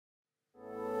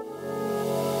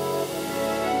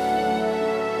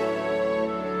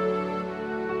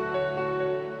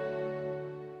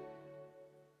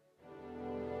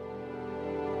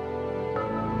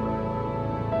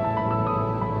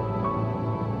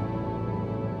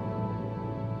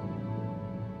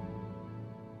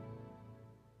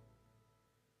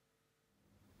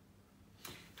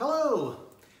Hello,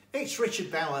 it's Richard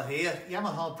Bauer here,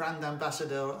 Yamaha brand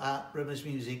ambassador at Rimmers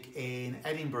Music in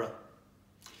Edinburgh.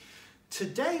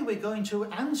 Today we're going to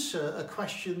answer a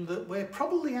question that we're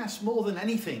probably asked more than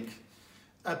anything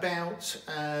about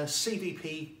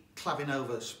CVP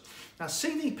Clavinovas. Now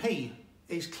CVP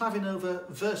is Clavinova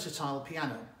versatile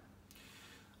piano.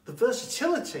 The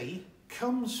versatility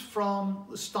comes from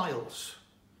the styles.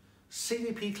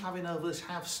 CVP Clavinovas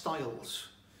have styles.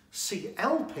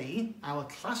 CLP, our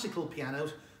classical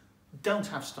pianos, don't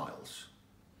have styles.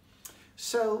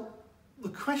 So the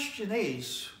question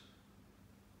is,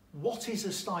 what is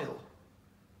a style?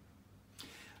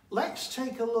 Let's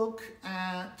take a look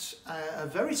at a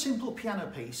very simple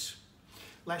piano piece.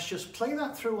 Let's just play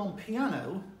that through on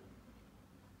piano,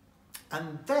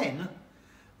 and then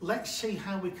let's see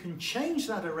how we can change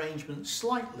that arrangement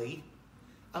slightly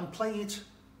and play it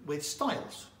with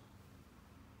styles.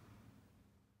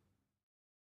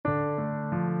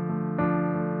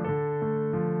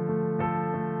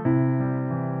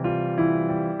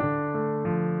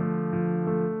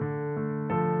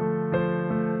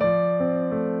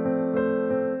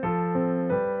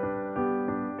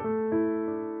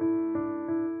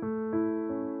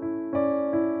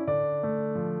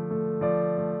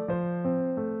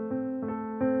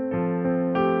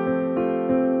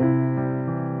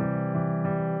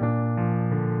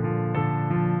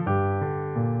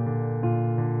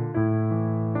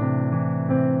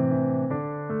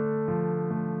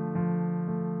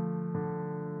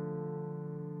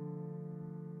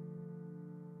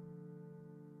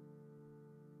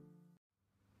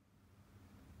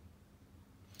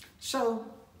 So,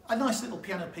 a nice little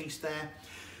piano piece there.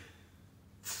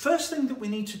 First thing that we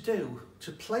need to do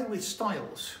to play with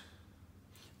styles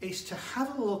is to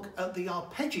have a look at the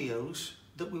arpeggios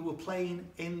that we were playing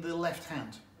in the left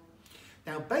hand.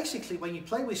 Now basically when you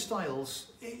play with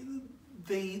styles,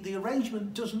 the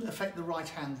arrangement doesn't affect the right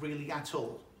hand really at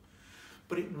all.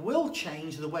 But it will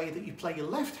change the way that you play your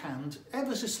left hand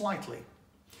ever so slightly.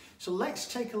 So let's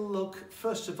take a look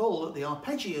first of all at the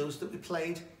arpeggios that we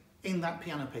played in that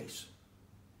piano piece.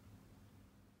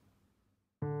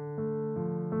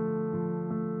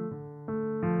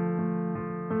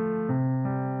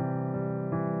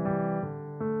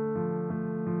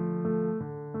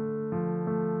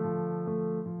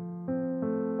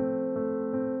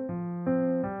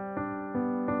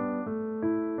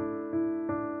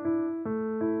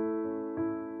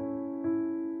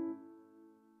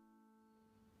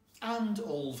 And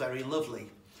all very lovely.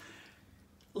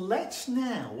 Let's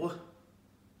now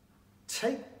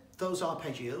take those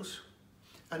arpeggios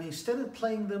and instead of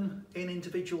playing them in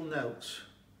individual notes,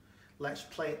 let's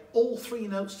play all three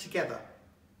notes together.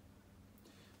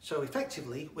 So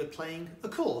effectively we're playing a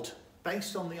chord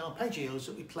based on the arpeggios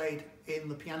that we played in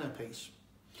the piano piece.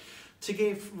 To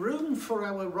give room for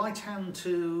our right hand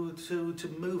to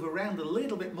move around a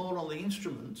little bit more on the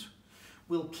instrument,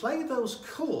 we'll play those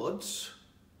chords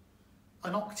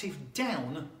an octave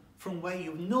down from where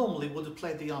you normally would have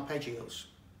played the arpeggios.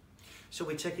 So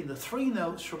we're taking the three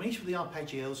notes from each of the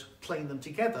arpeggios, playing them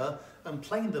together and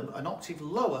playing them an octave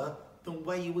lower than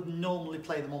where you would normally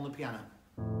play them on the piano.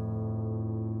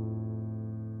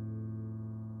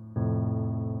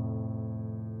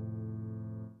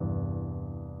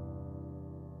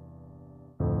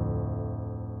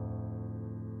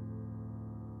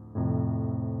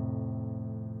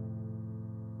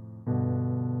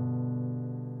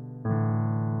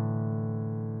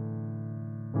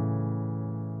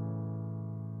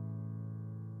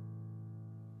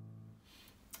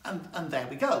 And there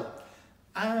we go.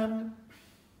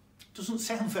 Doesn't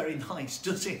sound very nice,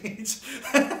 does it?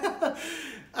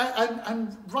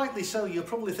 and rightly so, you're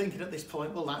probably thinking at this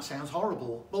point, well, that sounds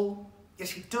horrible. Well,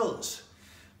 yes, it does.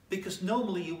 Because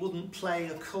normally you wouldn't play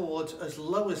a chord as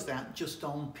low as that just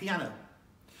on piano.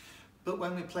 But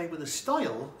when we play with a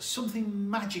style, something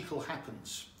magical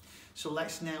happens. So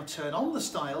let's now turn on the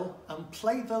style and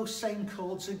play those same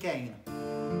chords again.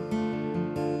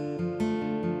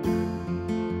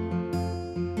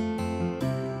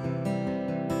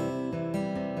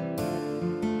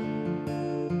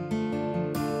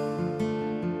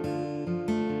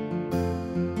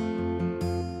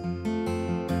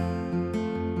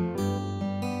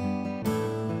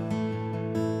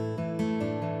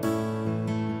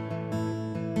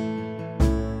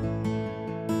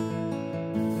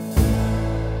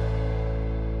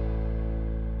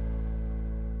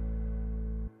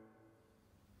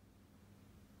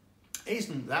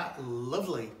 Isn't that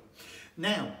lovely?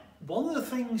 Now, one of the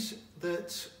things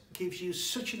that gives you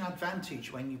such an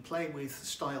advantage when you play with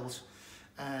styles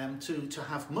to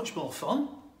have much more fun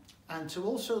and to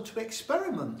also to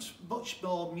experiment much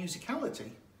more musicality,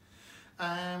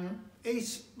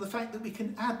 is the fact that we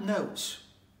can add notes.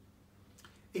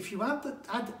 If you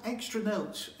add extra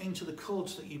notes into the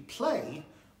chords that you play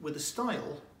with a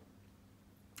style,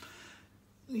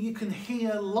 you can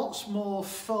hear lots more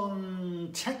fun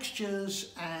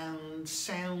textures and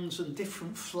sounds and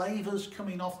different flavours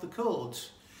coming off the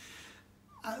chords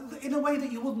in a way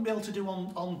that you wouldn't be able to do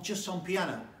just on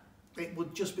piano. It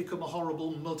would just become a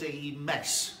horrible muddy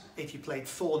mess if you played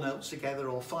 4 notes together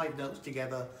or 5 notes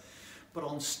together. But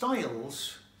on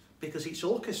styles, because it's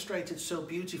orchestrated so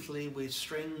beautifully with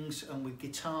strings and with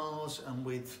guitars and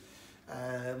with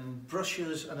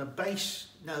brushes and a bass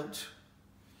note,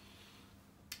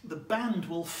 the band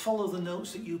will follow the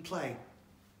notes that you play.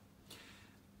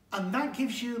 And that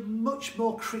gives you much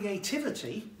more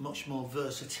creativity, much more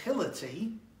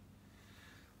versatility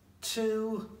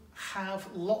to have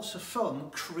lots of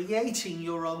fun creating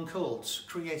your own chords,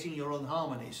 creating your own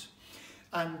harmonies.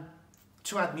 And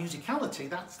to add musicality,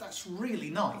 that's really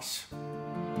nice.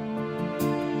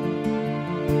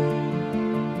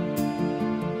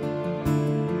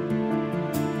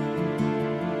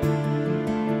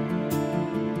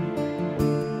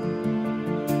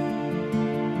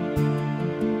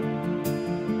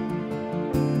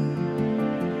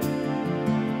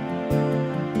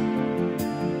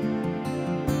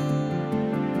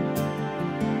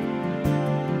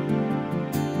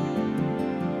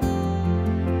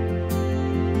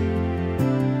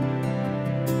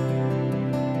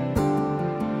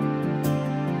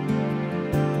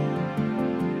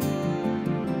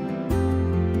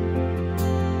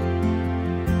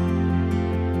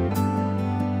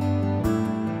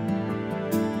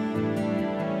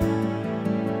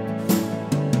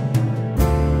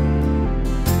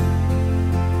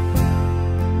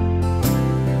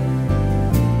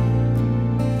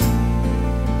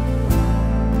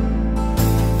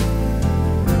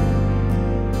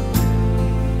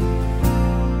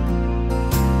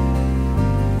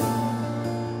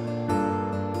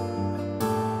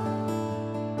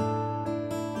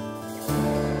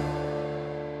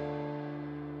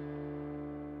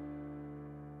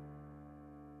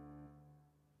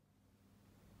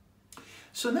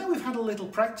 So now we've had a little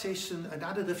practice and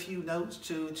added a few notes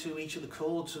to each of the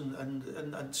chords,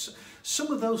 and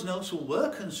some of those notes will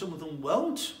work and some of them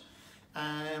won't.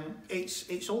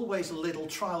 It's always a little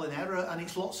trial and error, and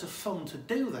it's lots of fun to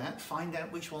do that, find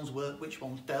out which ones work, which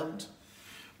ones don't.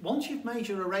 Once you've made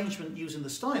your arrangement using the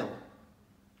style,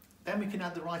 then we can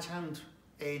add the right hand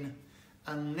in,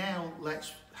 and now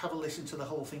let's have a listen to the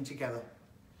whole thing together.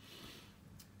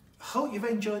 Hope you've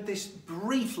enjoyed this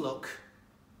brief look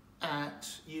at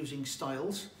using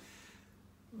styles.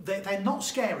 They're not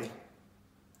scary.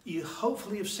 You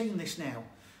hopefully have seen this now.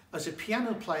 As a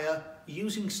piano player,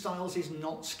 using styles is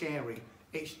not scary.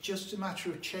 It's just a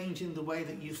matter of changing the way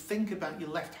that you think about your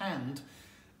left hand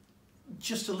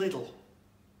just a little.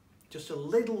 Just a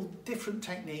little different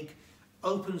technique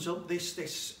opens up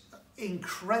this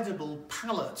incredible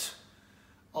palette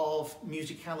of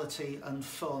musicality and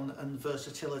fun and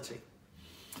versatility.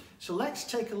 So let's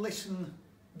take a listen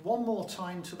one more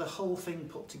time to the whole thing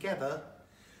put together,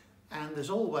 and as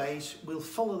always we'll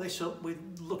follow this up with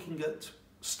looking at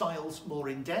styles more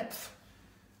in depth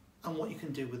and what you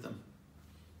can do with them.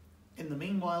 In the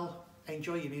meanwhile,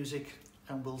 enjoy your music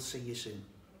and we'll see you soon.